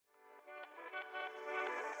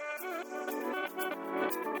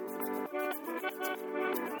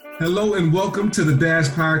Hello and welcome to the Dash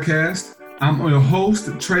Podcast. I'm your host,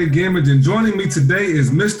 Trey Gamage, and joining me today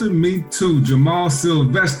is Mr. Me Too, Jeermal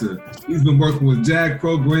Sylvester. He's been working with JAG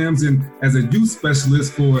programs and as a youth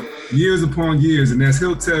specialist for years upon years. And as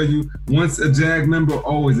he'll tell you, once a JAG member,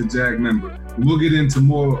 always a JAG member. And we'll get into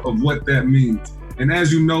more of what that means. And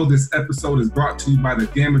as you know, this episode is brought to you by the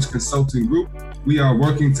Gamage Consulting Group. We are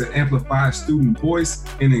working to amplify student voice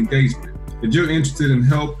and engagement. If you're interested in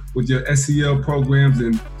help with your SEL programs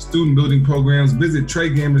and student building programs, visit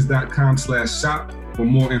treygamage.com/shop for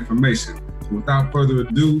more information. Without further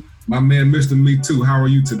ado, my man, Mr. Me Too, how are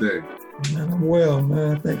you today? Man, I'm well,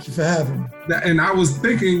 man. Thank you for having me. And I was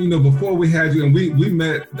thinking, before we had you, and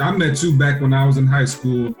I met you back when I was in high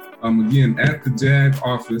school, again, at the JAG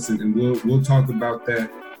office, and we'll talk about that.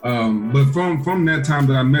 But from that time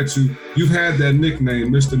that I met you, you've had that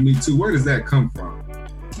nickname, Mr. Me Too. Where does that come from?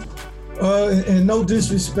 And no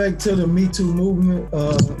disrespect to the Me Too movement,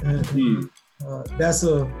 that's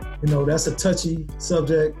a touchy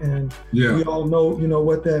subject, and we all know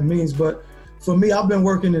what that means. But for me, I've been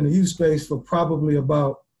working in the youth space for probably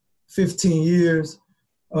about 15 years,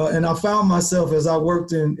 and I found myself as I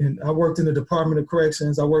worked in the Department of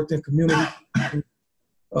Corrections, I worked in community,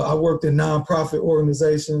 I worked in nonprofit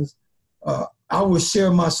organizations. I would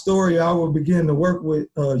share my story. I would begin to work with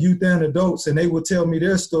youth and adults, and they would tell me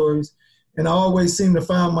their stories. And I always seem to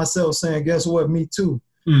find myself saying, guess what, me too.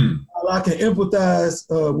 I can empathize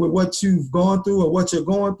with what you've gone through or what you're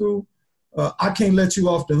going through. I can't let you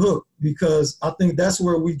off the hook, because I think that's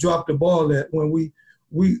where we drop the ball at, when we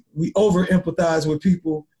over empathize with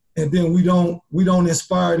people and then we don't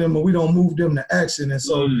inspire them or we don't move them to action. And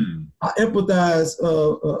so I empathize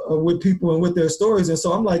with people and with their stories. And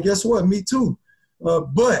so I'm like, guess what, me too.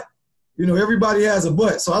 But, everybody has a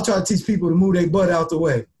butt. So I try to teach people to move their butt out the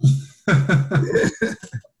way.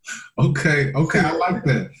 Okay, I like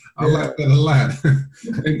that. I like that a lot.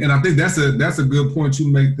 and I think that's a good point you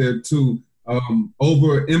make there too.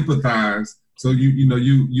 Over empathize. So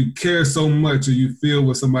you care so much, or you feel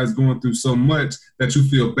what somebody's going through so much that you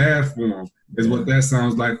feel bad for them, is what that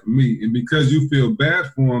sounds like for me. And because you feel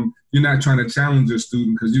bad for them, you're not trying to challenge your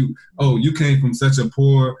student, because you came from such a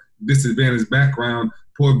poor, disadvantaged background.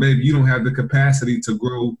 Poor baby, you don't have the capacity to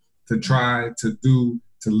grow, to try, to do,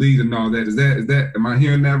 to lead and all that. Is that, am I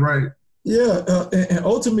hearing that right? Yeah, and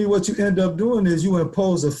ultimately what you end up doing is you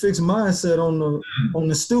impose a fixed mindset on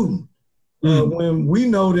the student. When we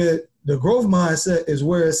know that the growth mindset is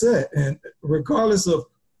where it's at, and regardless of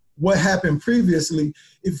what happened previously,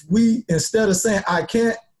 if we, instead of saying I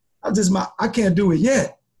can't do it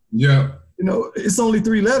yet. Yeah. It's only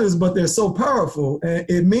 3 letters, but they're so powerful, and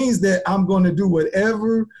it means that I'm going to do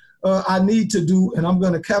whatever I need to do, and I'm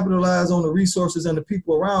going to capitalize on the resources and the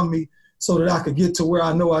people around me so that I could get to where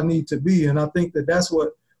I know I need to be. And I think that that's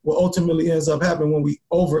what ultimately ends up happening when we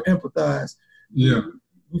over empathize. Yeah.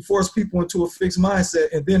 We force people into a fixed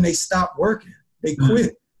mindset, and then they stop working. They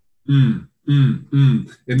quit. And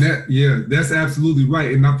that's absolutely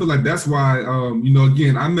right. And I feel like that's why,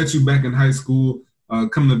 again, I met you back in high school,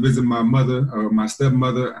 coming to visit my mother, my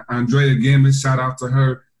stepmother, Andrea Gamage, shout out to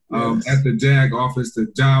her, at the JAG office, the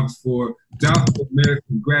Jobs for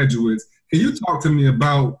American Graduates. Can you talk to me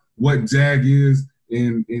about what JAG is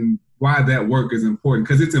and why that work is important?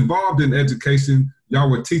 Because it's involved in education. Y'all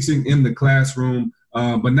were teaching in the classroom,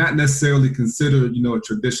 but not necessarily considered, a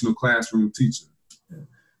traditional classroom teacher.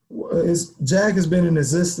 JAG has been in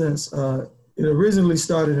existence. It originally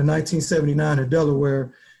started in 1979 in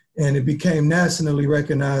Delaware, and it became nationally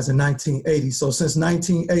recognized in 1980. So since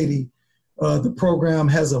 1980, the program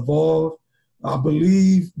has evolved. I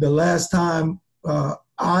believe the last time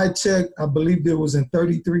I checked, I believe it was in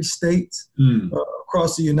 33 states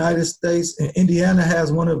across the United States. And Indiana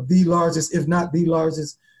has one of the largest, if not the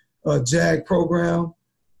largest, JAG program.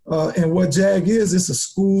 And what JAG is, it's a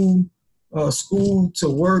school to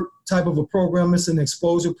work type of a program. It's an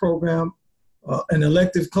exposure program, an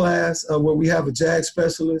elective class where we have a JAG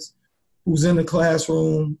specialist who's in the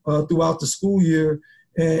classroom throughout the school year.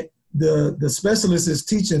 And the specialist is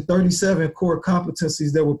teaching 37 core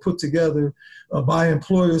competencies that were put together by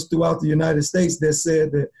employers throughout the United States that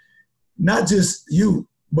said that not just you,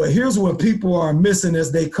 but here's what people are missing as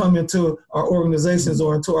they come into our organizations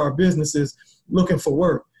or into our businesses looking for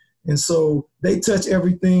work. And so they touch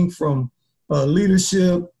everything from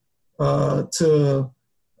leadership to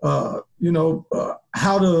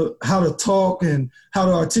how to talk and how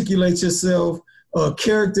to articulate yourself,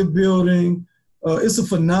 character building. It's a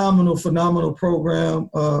phenomenal program.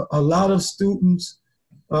 A lot of students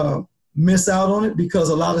miss out on it because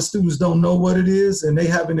a lot of students don't know what it is and they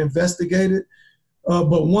haven't investigated.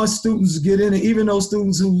 But once students get in it, even those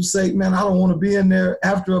students who say, man, I don't want to be in there,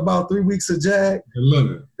 after about 3 weeks of JAG, I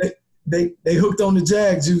love it. They hooked on the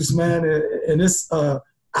JAG juice, man. And it's,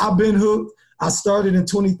 I've been hooked. I started in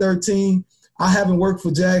 2013. I haven't worked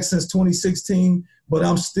for JAG since 2016, but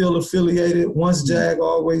I'm still affiliated. Once JAG,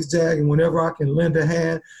 always JAG. And whenever I can lend a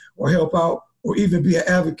hand or help out or even be an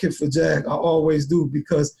advocate for JAG, I always do,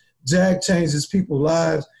 because JAG changes people's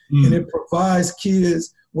lives and it provides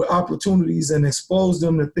kids with opportunities and expose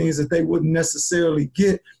them to things that they wouldn't necessarily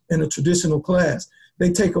get in a traditional class.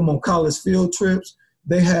 They take them on college field trips.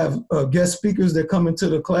 They have guest speakers that come into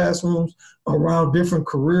the classrooms around different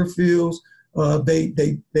career fields. They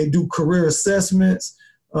do career assessments.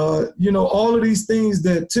 All of these things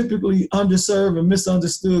that typically underserved and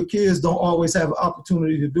misunderstood kids don't always have an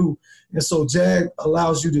opportunity to do. And so JAG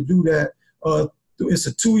allows you to do that. It's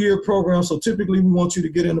a 2-year program, so typically we want you to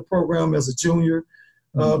get in the program as a junior.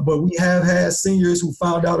 But we have had seniors who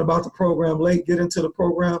found out about the program late, get into the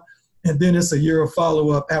program, and then it's a year of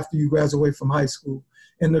follow-up after you graduate from high school.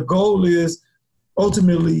 And the goal is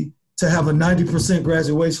ultimately to have a 90%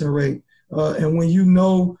 graduation rate. And when you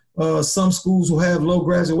know some schools who have low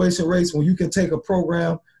graduation rates, when you can take a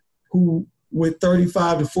program with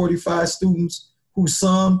 35 to 45 students, who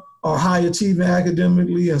some are high achieving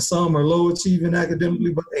academically and some are low achieving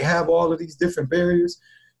academically, but they have all of these different barriers,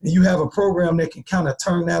 and you have a program that can kind of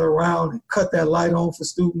turn that around and cut that light on for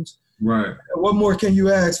students. Right. What more can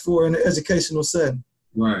you ask for in an educational setting?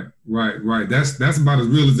 Right. That's about as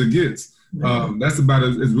real as it gets. That's about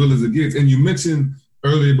as real as it gets. And you mentioned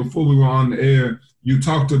earlier, before we were on the air, you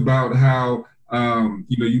talked about how,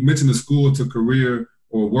 you mentioned the school to career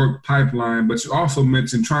or work pipeline, but you also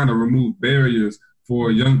mentioned trying to remove barriers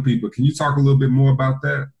for young people. Can you talk a little bit more about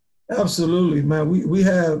that? Absolutely, man. We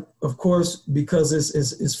have, of course, because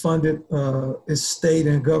it's funded, it's state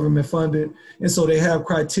and government funded, and so they have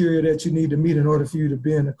criteria that you need to meet in order for you to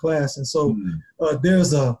be in the class. And so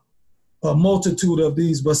there's a multitude of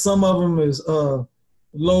these, but some of them is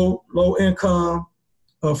low income,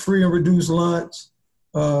 free and reduced lunch,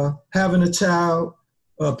 having a child,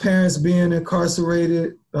 parents being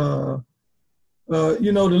incarcerated. The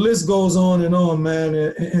list goes on and on, man.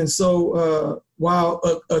 And so while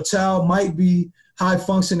a child might be high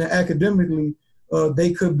functioning academically,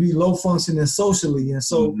 they could be low functioning socially. And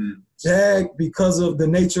so JAG, because of the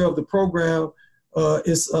nature of the program,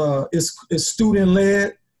 is student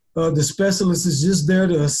led. The specialist is just there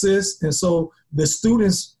to assist. And so the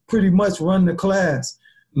students pretty much run the class.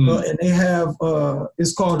 And they have,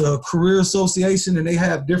 it's called a career association, and they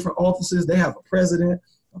have different offices. They have a president,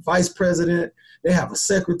 a vice president, they have a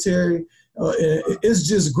secretary. It's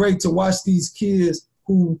just great to watch these kids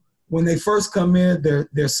who, when they first come in,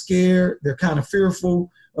 they're scared, they're kind of fearful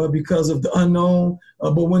because of the unknown.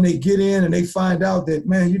 But when they get in and they find out that,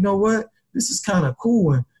 man, you know what, this is kind of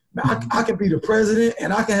cool. And I can be the president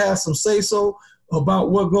and I can have some say-so about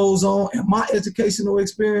what goes on. And my educational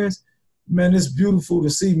experience, man, it's beautiful to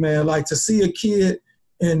see, man. Like to see a kid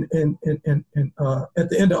at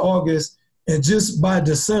the end of August, and just by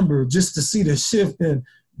December, just to see the shift in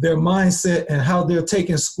their mindset and how they're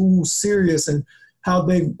taking school serious, and how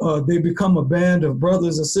they become a band of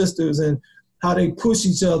brothers and sisters, and how they push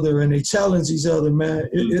each other and they challenge each other, man.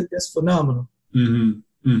 It's phenomenal.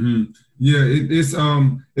 Yeah, it is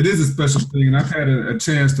a special thing, and I've had a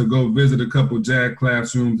chance to go visit a couple of JAG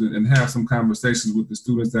classrooms and have some conversations with the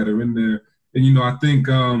students that are in there. And I think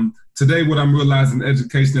today what I'm realizing in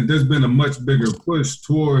education, that there's been a much bigger push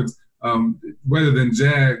towards rather than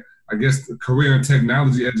JAG, I guess the career and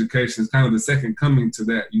technology education is kind of the second coming to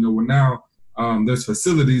that. Where now there's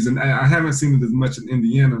facilities, and I haven't seen it as much in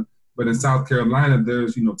Indiana, but in South Carolina,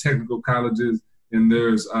 there's technical colleges, and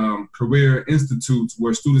there's career institutes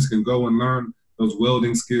where students can go and learn those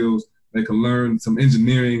welding skills. They can learn some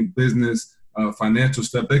engineering, business, financial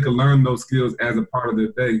stuff. They can learn those skills as a part of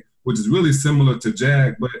their day, which is really similar to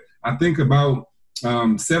JAG. But I think about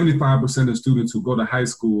 75% of students who go to high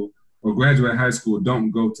school or graduate high school don't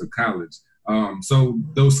go to college. So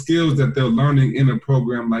those skills that they're learning in a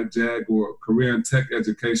program like JAG or career and tech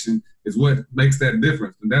education is what makes that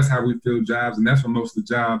difference. And that's how we fill jobs, and that's where most of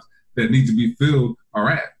the jobs that need to be filled are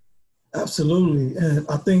at. Absolutely. And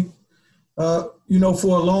I think, for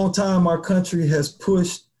a long time, our country has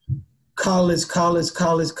pushed college.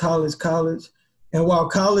 And while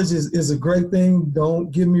college is a great thing,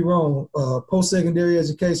 don't get me wrong, post-secondary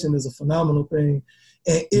education is a phenomenal thing.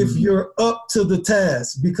 And if you're up to the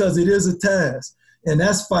task, because it is a task, and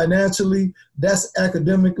that's financially, that's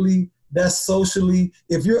academically, that's socially,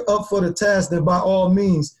 if you're up for the task, then by all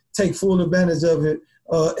means, take full advantage of it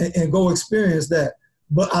and go experience that.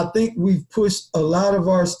 but I think we've pushed a lot of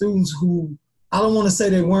our students who, I don't want to say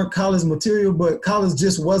they weren't college material, but college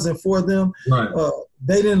just wasn't for them. Right.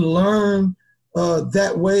 They didn't learn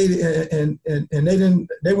that way, and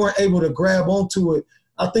they weren't able to grab onto it.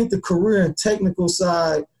 I think the career and technical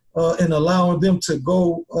side and allowing them to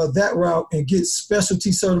go that route and get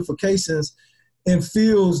specialty certifications in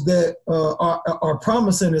fields that are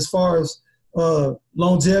promising as far as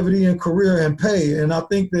longevity and career and pay. And I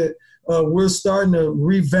think that we're starting to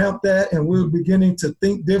revamp that, and we're beginning to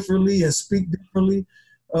think differently and speak differently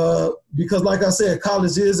because, like I said,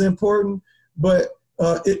 college is important, but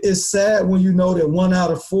it's sad when you know that 1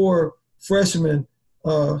 out of 4 freshmen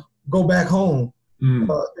go back home. And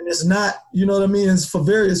it's not, you know what I mean? It's for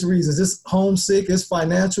various reasons. It's homesick, it's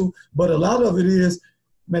financial, but a lot of it is,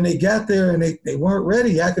 man, they got there and they weren't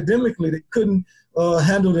ready academically. They couldn't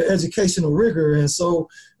handle the educational rigor. And so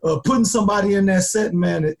putting somebody in that setting,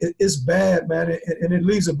 man, it's bad, man, and it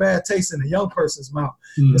leaves a bad taste in a young person's mouth.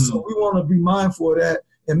 And so we want to be mindful of that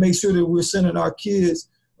and make sure that we're sending our kids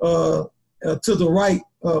to the right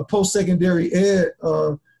post-secondary ed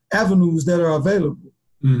avenues that are available.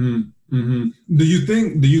 Do you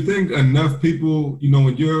think enough people, you know,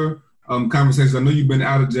 in your conversations, I know you've been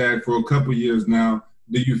out of JAG for a couple of years now,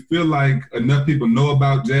 do you feel like enough people know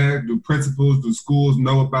about JAG? Do principals, do schools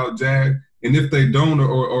know about JAG? And if they don't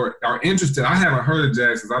or are interested, I haven't heard of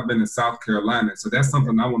JAG since I've been in South Carolina, so that's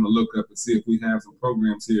something I want to look up and see if we have some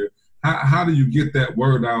programs here. How do you get that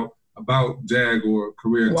word out about JAG or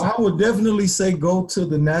career? Well, I would definitely say go to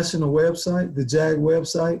the national website, the JAG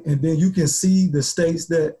website, and then you can see the states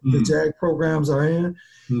that the JAG programs are in.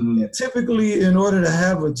 And typically, in order to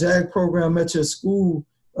have a JAG program at your school,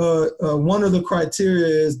 one of the criteria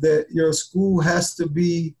is that your school has to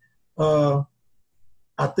be,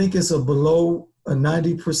 I think it's below a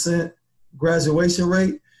 90% graduation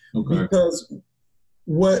rate. Okay. Because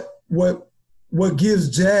what gives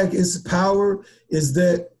JAG its power is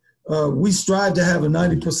that we strive to have a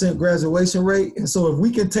 90% graduation rate. And so if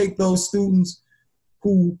we can take those students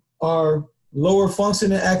who are lower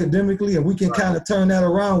functioning academically and we can kind of turn that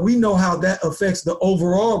around, we know how that affects the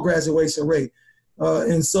overall graduation rate.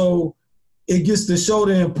 And so it gets to show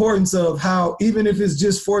the importance of how, even if it's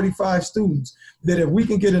just 45 students, that if we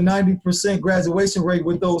can get a 90% graduation rate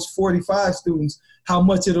with those 45 students, how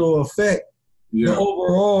much it'll affect the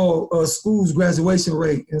overall school's graduation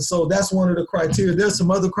rate. And so that's one of the criteria. There's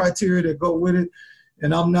some other criteria that go with it,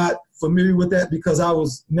 and I'm not familiar with that because I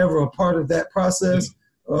was never a part of that process.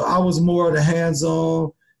 I was more of the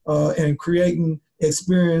hands-on and creating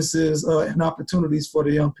experiences and opportunities for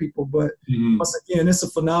the young people. But once again, it's a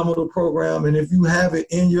phenomenal program, and if you have it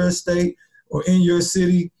in your state or in your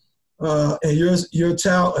city and your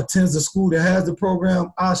child attends a school that has the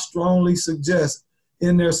program, I strongly suggest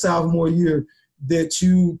in their sophomore year that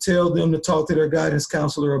you tell them to talk to their guidance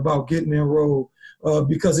counselor about getting enrolled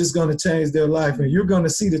because it's going to change their life. And you're going to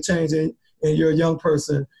see the change in your young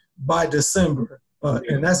person by December.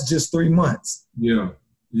 And that's just 3 months. Yeah.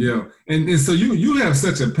 And so you have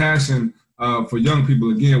such a passion for young people.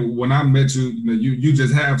 Again, when I met you, you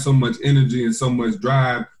just have so much energy and so much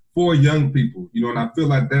drive for young people, and I feel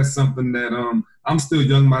like that's something that I'm still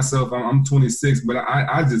young myself. I'm 26, but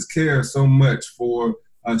I just care so much for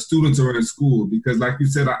students who are in school because, like you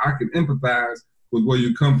said, I can empathize with where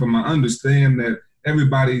you come from. I understand that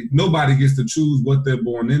nobody gets to choose what they're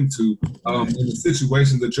born into. In the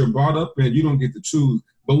situations that you're brought up in, you don't get to choose,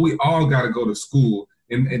 but we all got to go to school.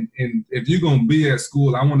 And if you're going to be at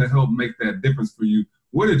school, I want to help make that difference for you.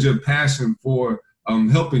 Where did your passion for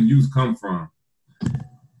helping youth come from?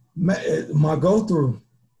 My go-through.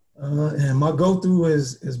 And my go-through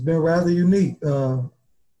has been rather unique.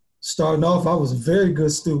 Starting off, I was a very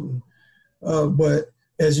good student. But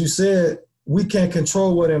as you said, we can't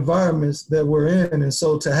control what environments that we're in. And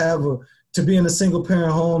so to be in a single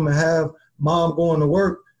parent home and have mom going to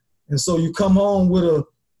work. And so you come home with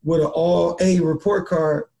an all A report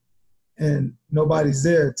card and nobody's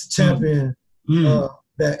there to champion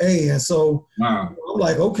that A. And so I'm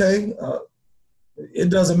like, okay, it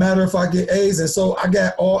doesn't matter if I get A's. And so I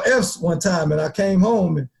got all F's one time and I came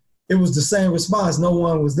home and it was the same response. No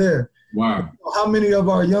one was there. Wow. How many of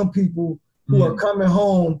our young people who are coming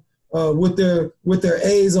home with their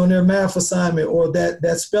A's on their math assignment or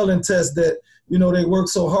that spelling test that, they work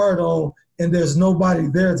so hard on, and there's nobody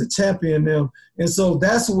there to champion them. And so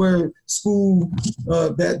that's where school,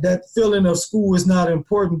 that feeling of school is not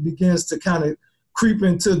important begins to kind of creep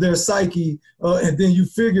into their psyche. And then you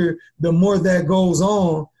figure the more that goes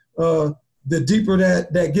on, the deeper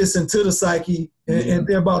that gets into the psyche. And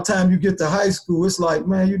then by the time you get to high school, it's like,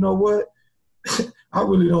 man, you know what? I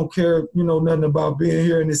really don't care, nothing about being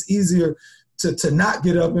here. And it's easier to not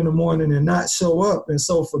get up in the morning and not show up. And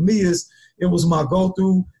so for me, it was my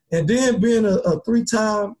go-through. And then being a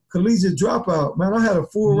 3-time collegiate dropout, man, I had a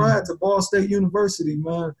full ride to Ball State University,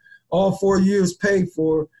 man. All 4 years paid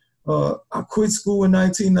for. I quit school in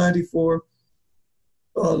 1994.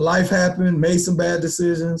 Life happened, made some bad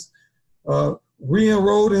decisions.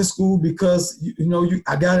 Re-enrolled in school because,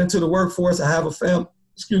 I got into the workforce. I have a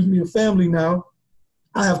family now.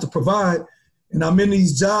 I have to provide. And I'm in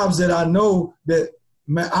these jobs that I know that,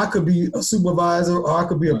 man, I could be a supervisor or I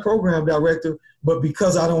could be a program director, but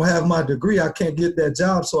because I don't have my degree, I can't get that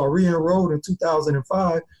job. So I re-enrolled in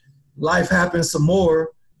 2005. Life happened some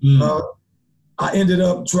more. I ended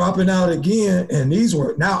up dropping out again, and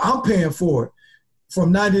now I'm paying for it.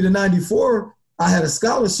 From 90 to 94, I had a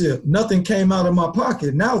scholarship. Nothing came out of my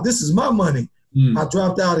pocket. Now this is my money. I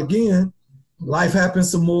dropped out again. Life happened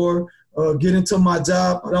some more. Get into my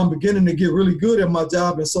job, but I'm beginning to get really good at my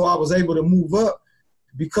job, and so I was able to move up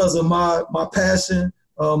because of my passion,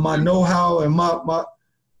 my know-how, and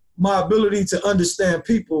my ability to understand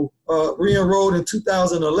people. Re-enrolled in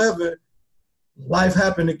 2011. Life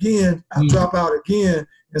happened again. I dropped out again,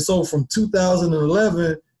 and so from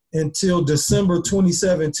 2011 until December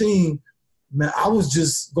 2017, man, I was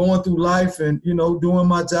just going through life and doing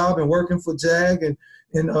my job and working for JAG and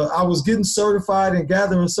I was getting certified and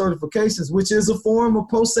gathering certifications, which is a form of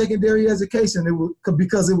post-secondary education.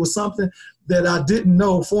 Because it was something that I didn't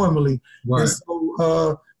know formally. Right. And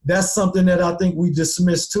so that's something that I think we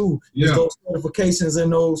dismiss too, is those certifications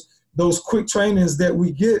and those quick trainings that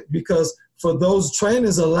we get, because for those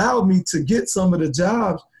trainings allowed me to get some of the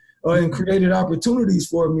jobs and created opportunities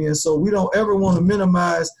for me. And so we don't ever want to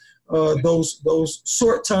minimize those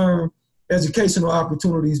short-term educational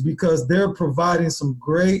opportunities, because they're providing some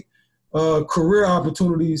great career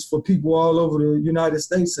opportunities for people all over the United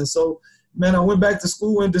States. And so, man, I went back to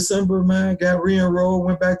school in December, man, got re-enrolled,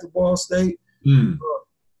 went back to Ball State. 2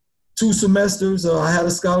 semesters. I had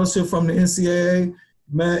a scholarship from the NCAA,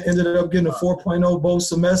 man, ended up getting a 4.0 both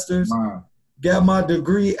semesters. Wow. Got my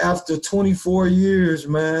degree after 24 years,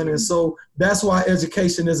 man. And so that's why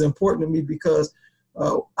education is important to me, because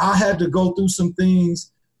I had to go through some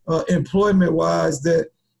things employment-wise that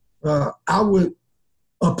I would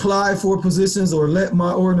apply for positions or let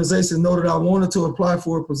my organization know that I wanted to apply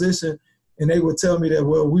for a position, and they would tell me that,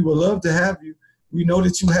 well, we would love to have you. We know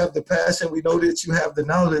that you have the passion. We know that you have the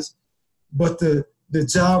knowledge, but the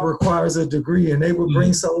job requires a degree, and they would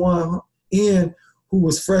bring someone in who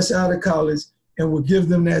was fresh out of college and would give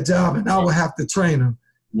them that job, and I would have to train them.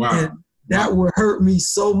 Wow. And that would hurt me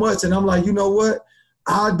so much. And I'm like, you know what?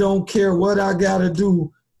 I don't care what I got to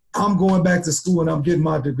do. I'm going back to school and I'm getting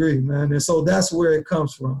my degree, man. And so that's where it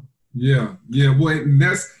comes from. Yeah. Well,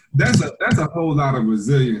 that's a whole lot of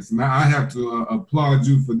resilience. Now I have to applaud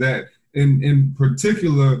you for that. In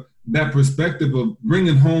particular, that perspective of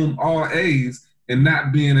bringing home all A's and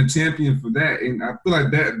not being a champion for that. And I feel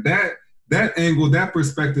like that angle, that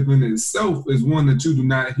perspective in itself is one that you do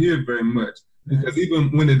not hear very much. Because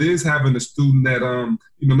even when it is having a student that,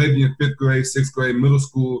 maybe in 5th grade, 6th grade, middle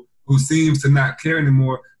school, who seems to not care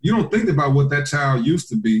anymore, you don't think about what that child used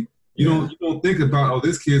to be. You don't think about,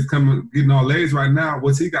 this kid's getting all A's right now.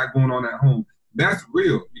 What's he got going on at home? That's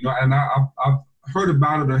real, and I've heard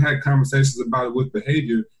about it or had conversations about it with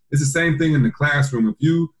behavior. It's the same thing in the classroom.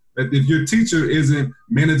 If your teacher isn't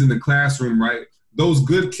managing the classroom right, those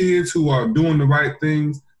good kids who are doing the right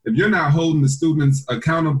things, if you're not holding the students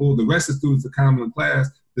accountable, the rest of the students accountable in class,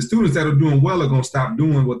 the students that are doing well are going to stop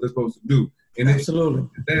doing what they're supposed to do. And absolutely.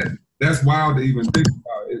 That's wild to even think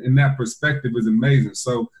about. And that perspective is amazing.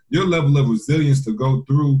 So your level of resilience to go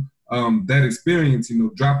through that experience,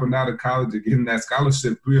 dropping out of college and getting that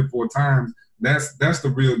scholarship 3 or 4 times, that's the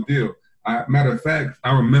real deal. Matter of fact,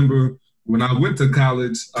 I remember when I went to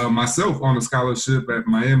college myself on a scholarship at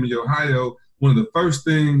Miami, Ohio, one of the first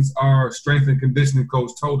things our strength and conditioning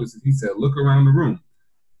coach told us is he said, look around the room.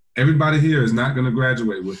 Everybody here is not going to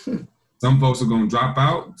graduate with it. Some folks are going to drop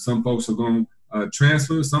out. Some folks are going to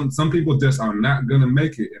transfer. Some people just are not going to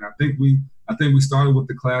make it. And I think we started with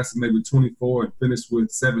the class of maybe 24 and finished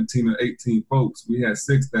with 17 or 18 folks. We had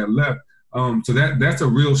 6 that left. So that's a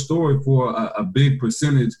real story for a big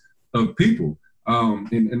percentage of people.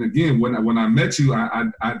 And again, when I met you,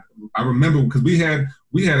 I remember, because we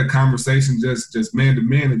had a conversation just man to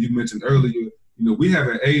man, and you mentioned earlier, we have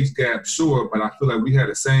an age gap, sure, but I feel like we had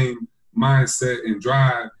the same mindset and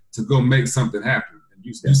drive to go make something happen. And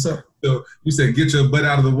you said, get your butt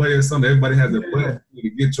out of the way or something. Everybody has their butt to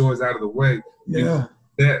get yours out of the way. Yeah.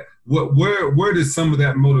 Where did some of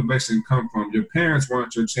that motivation come from? Your parents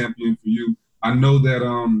weren't your champion for you. I know that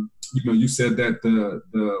you said that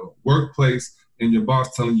the workplace and your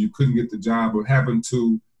boss telling you couldn't get the job, or having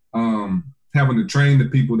to train the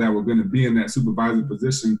people that were going to be in that supervisor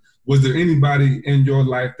position. Was there anybody in your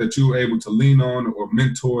life that you were able to lean on, or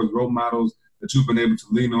mentors, role models that you've been able to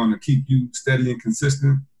lean on to keep you steady and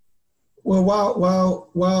consistent? Well,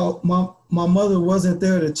 while my mother wasn't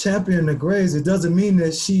there to champion the grades, it doesn't mean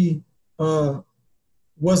that she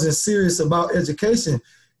wasn't serious about education.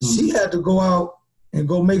 Mm-hmm. She had to go out and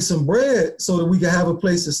go make some bread so that we could have a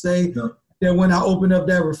place to stay. Yeah. Then when I opened up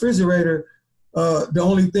that refrigerator, the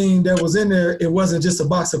only thing that was in there, it wasn't just a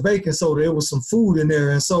box of baking soda, it was some food in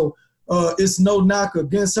there. And so it's no knock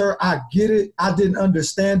against her. I get it. I didn't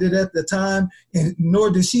understand it at the time, and nor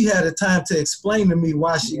did she have the time to explain to me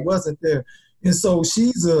why she wasn't there. And so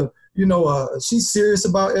she's she's serious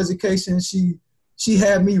about education. She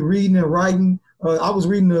had me reading and writing. I was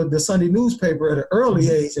reading the Sunday newspaper at an early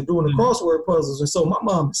age and doing the crossword puzzles. And so my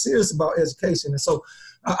mom is serious about education. And so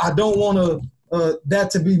I don't want that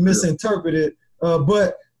to be misinterpreted.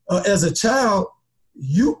 But as a child,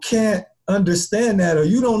 you can't understand that, or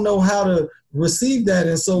you don't know how to receive that.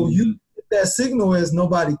 And so you get that signal as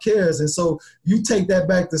nobody cares. And so you take that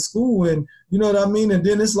back to school, and you know what I mean? And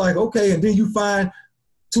then it's like, okay, and then you find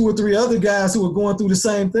 2 or 3 other guys who are going through the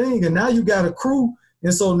same thing. And now you got a crew.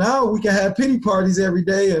 And so now we can have pity parties every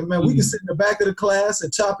day, and man, we can sit in the back of the class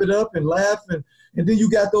and chop it up and laugh. And then you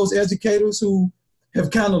got those educators who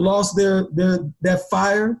have kind of lost that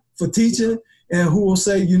fire for teaching, and who will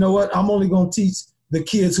say, you know what, I'm only going to teach the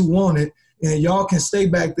kids who want it, and y'all can stay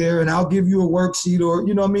back there and I'll give you a worksheet, or,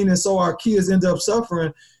 you know what I mean? And so our kids end up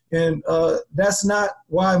suffering. And that's not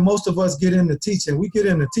why most of us get into teaching. We get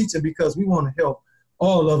into teaching because we want to help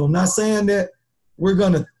all of them. Not saying that we're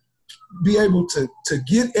going to be able to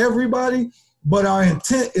get everybody, but our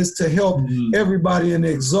intent is to help everybody and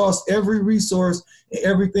exhaust every resource and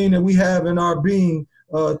everything that we have in our being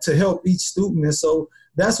to help each student. And so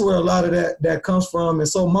that's where a lot of that comes from. And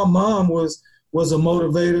so my mom was a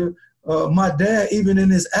motivator. My dad, even in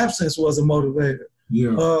his absence, was a motivator.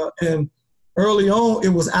 Yeah. And early on, it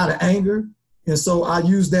was out of anger. And so I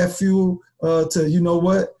used that fuel to, you know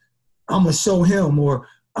what, I'm going to show him, or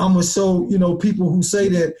I'm going to show, people who say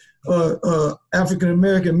that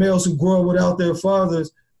African-American males who grow up without their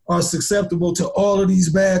fathers are susceptible to all of these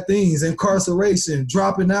bad things, incarceration,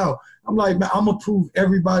 dropping out. I'm like, man, I'm going to prove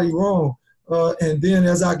everybody wrong. And then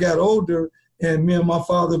as I got older and me and my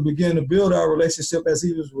father began to build our relationship as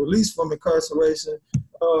he was released from incarceration,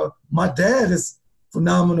 my dad is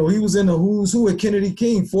phenomenal. He was in the who's who at Kennedy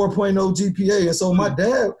King, 4.0 GPA. And so my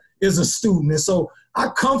dad is a student. And so I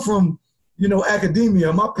come from,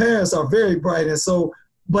 academia. My parents are very bright. And so,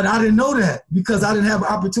 but I didn't know that because I didn't have an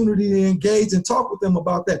opportunity to engage and talk with them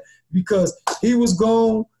about that, because he was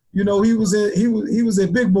gone. He was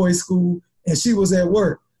at big boy school and she was at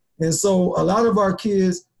work. And so a lot of our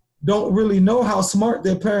kids don't really know how smart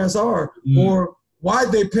their parents are, or why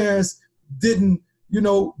their parents didn't,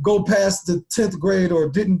 go past the 10th grade or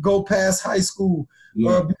didn't go past high school,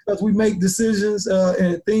 because we make decisions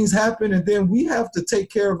and things happen, and then we have to take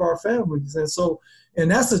care of our families. And so, and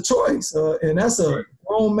that's a choice, and that's a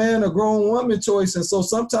grown man or grown woman choice. And so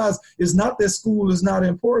sometimes it's not that school is not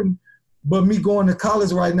important, but me going to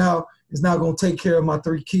college right now is not going to take care of my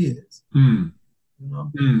 3 kids.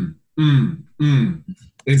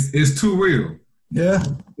 It's too real. Yeah.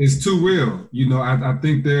 It's too real. I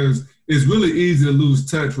think it's really easy to lose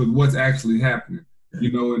touch with what's actually happening.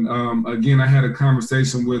 And again, I had a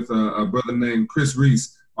conversation with a brother named Chris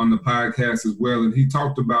Reese on the podcast as well. And he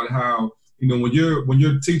talked about how, when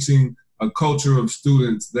you're teaching a culture of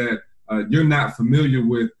students that you're not familiar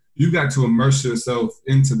with, you got to immerse yourself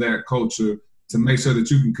into that culture to make sure that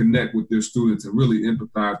you can connect with your students and really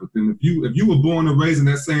empathize with them. If you were born and raised in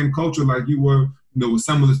that same culture like you were, with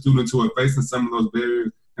some of the students who are facing some of those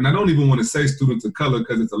barriers, and I don't even want to say students of color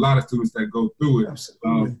because it's a lot of students that go through it.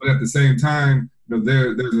 But at the same time,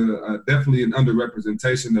 there's definitely an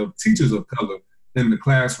underrepresentation of teachers of color in the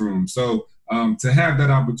classroom. So to have that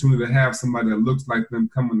opportunity to have somebody that looks like them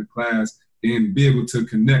come into class and be able to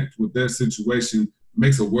connect with their situation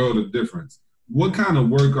makes a world of difference. What kind of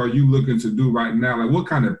work are you looking to do right now? Like, what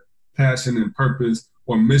kind of passion and purpose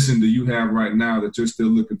or mission do you have right now that you're still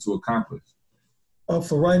looking to accomplish?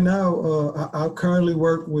 For right now, I currently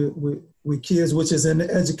work with kids, which is in the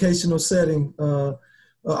educational setting.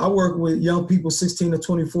 I work with young people, 16 to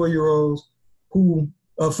 24-year-olds, who,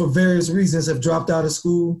 for various reasons, have dropped out of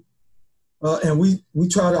school. And we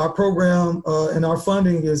try to, our program and our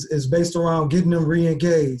funding is based around getting them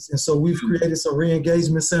re-engaged. And so we've created some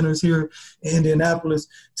re-engagement centers here in Indianapolis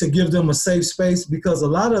to give them a safe space, because a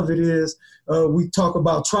lot of it is, we talk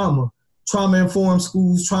about trauma-informed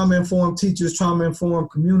schools, trauma-informed teachers, trauma-informed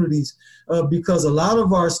communities, because a lot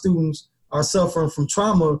of our students are suffering from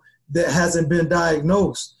trauma that hasn't been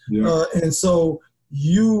diagnosed. Yeah. And so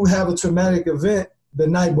you have a traumatic event the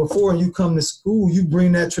night before and you come to school, you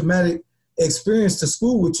bring that traumatic experience to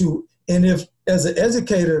school with you. And if, as an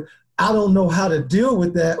educator, I don't know how to deal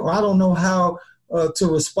with that, or I don't know how to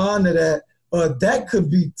respond to that, that could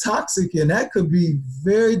be toxic and that could be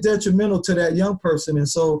very detrimental to that young person. And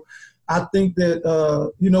so I think that,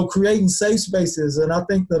 creating safe spaces, and I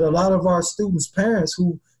think that a lot of our students' parents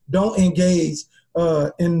who don't engage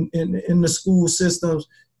in the school systems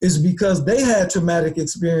is because they had traumatic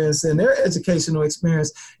experience in their educational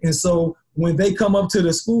experience. And so when they come up to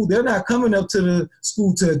the school, they're not coming up to the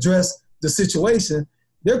school to address the situation.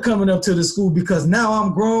 They're coming up to the school because now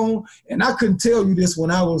I'm grown, and I couldn't tell you this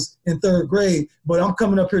when I was in third grade, but I'm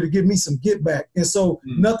coming up here to give me some get back. And so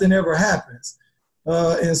nothing ever happens.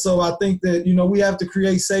 And so I think that, we have to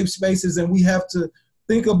create safe spaces, and we have to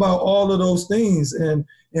think about all of those things. And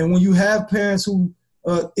when you have parents who,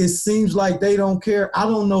 it seems like they don't care. I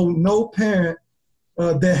don't know no parent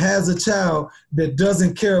that has a child that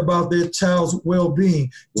doesn't care about their child's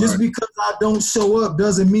well-being. Right. Just because I don't show up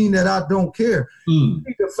doesn't mean that I don't care. You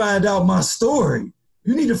need to find out my story.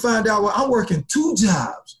 You need to find out, well, I'm working 2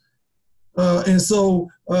 jobs. And so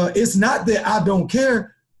it's not that I don't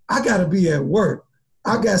care. I got to be at work.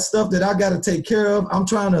 I got stuff that I got to take care of. I'm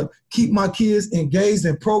trying to keep my kids engaged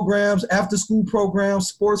in programs, after school programs,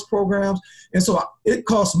 sports programs. And so it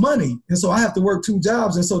costs money. And so I have to work 2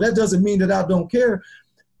 jobs. And so that doesn't mean that I don't care.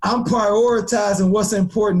 I'm prioritizing what's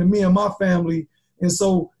important to me and my family. And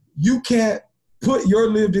so you can't put your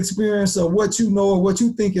lived experience or what you know or what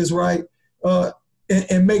you think is right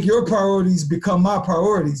and make your priorities become my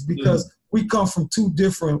priorities, because we come from 2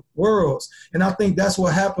 different worlds. And I think that's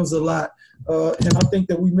what happens a lot. And I think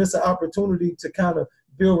that we miss an opportunity to kind of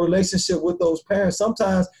build a relationship with those parents.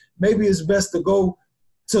 Sometimes maybe it's best to go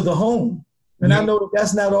to the home. And I know that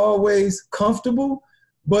that's not always comfortable,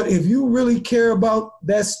 but if you really care about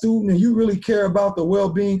that student and you really care about the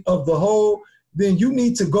well-being of the whole, then you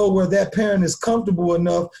need to go where that parent is comfortable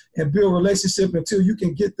enough and build a relationship until you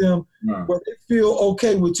can get them where they feel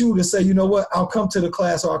okay with you to say, you know what, I'll come to the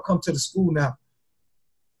class or I'll come to the school now.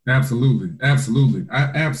 Absolutely. Absolutely.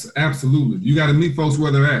 Absolutely. You got to meet folks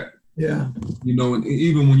where they're at. Yeah. And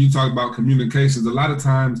even when you talk about communications, a lot of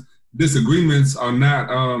times disagreements are not,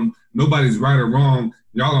 nobody's right or wrong.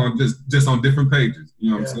 Y'all are just on different pages. You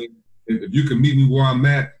know what I'm saying? If you can meet me where I'm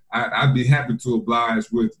at, I'd be happy to oblige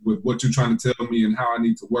with what you're trying to tell me and how I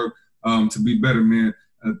need to work to be better, man.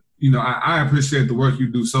 I appreciate the work you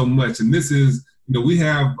do so much. And this is, we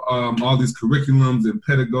have all these curriculums and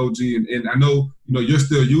pedagogy, and I know, you're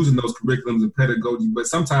still using those curriculums and pedagogy, but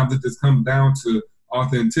sometimes it just comes down to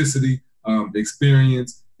authenticity,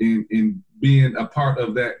 experience, and being a part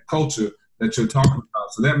of that culture that you're talking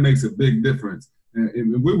about. So that makes a big difference.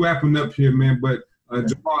 And we're wrapping up here, man, but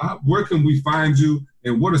Jeermal, where can we find you,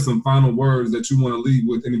 and what are some final words that you want to leave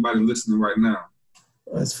with anybody listening right now?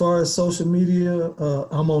 As far as social media,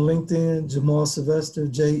 I'm on LinkedIn, Jeermal Sylvester,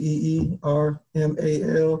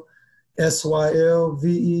 JeermalSylvester.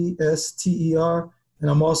 And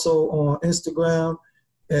I'm also on Instagram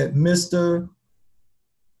at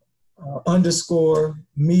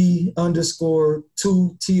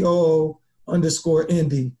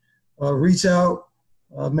Mr_me_2TOO_Indy. Reach out,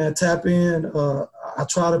 man, tap in. I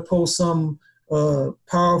try to post some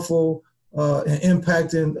powerful and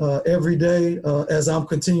impacting every day as I'm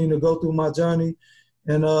continuing to go through my journey.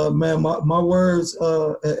 And man, my words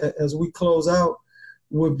as we close out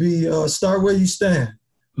would be start where you stand.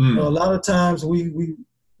 A lot of times we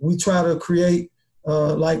try to create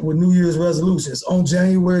like with New Year's resolutions. On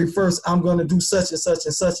January 1st, I'm going to do such and such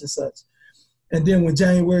and such and such. And then when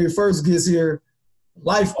January 1st gets here,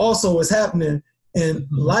 life also is happening. And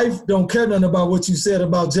life don't care nothing about what you said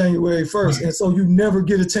about January 1st. Right. And so you never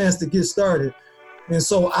get a chance to get started. And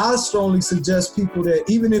so I strongly suggest people that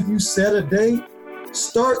even if you set a date,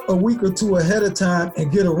 start a week or 2 ahead of time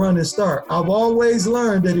and get a running start. I've always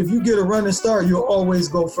learned that if you get a running start, you'll always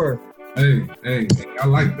go further. Hey, I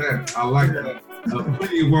like that. I like that.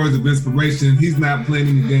 Plenty of words of inspiration. He's not playing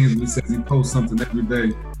any games when he says he posts something every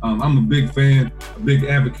day. I'm a big fan, a big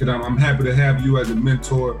advocate. I'm happy to have you as a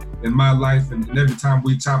mentor in my life, and every time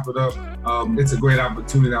we chop it up, it's a great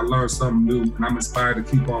opportunity. I learn something new, and I'm inspired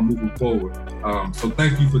to keep on moving forward. So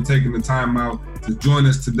thank you for taking the time out to join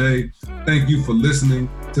us today. Thank you for listening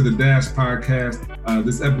to the Dash Podcast.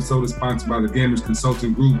 This episode is sponsored by the Gamers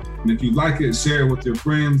Consulting Group, and if you like it, share it with your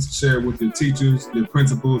friends, share it with your teachers, your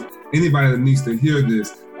principals, anybody that needs to hear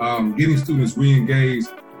this. Getting students re-engaged,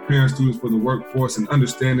 preparing students for the workforce, and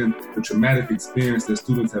understanding the traumatic experience that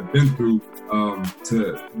students have been through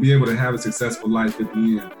to be able to have a successful life at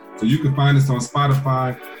the end. So you can find us on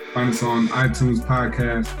Spotify, find us on iTunes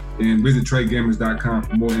podcast, and visit TreyGamers.com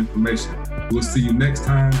for more information. We'll see you next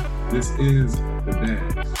time. This is The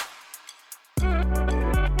Dash.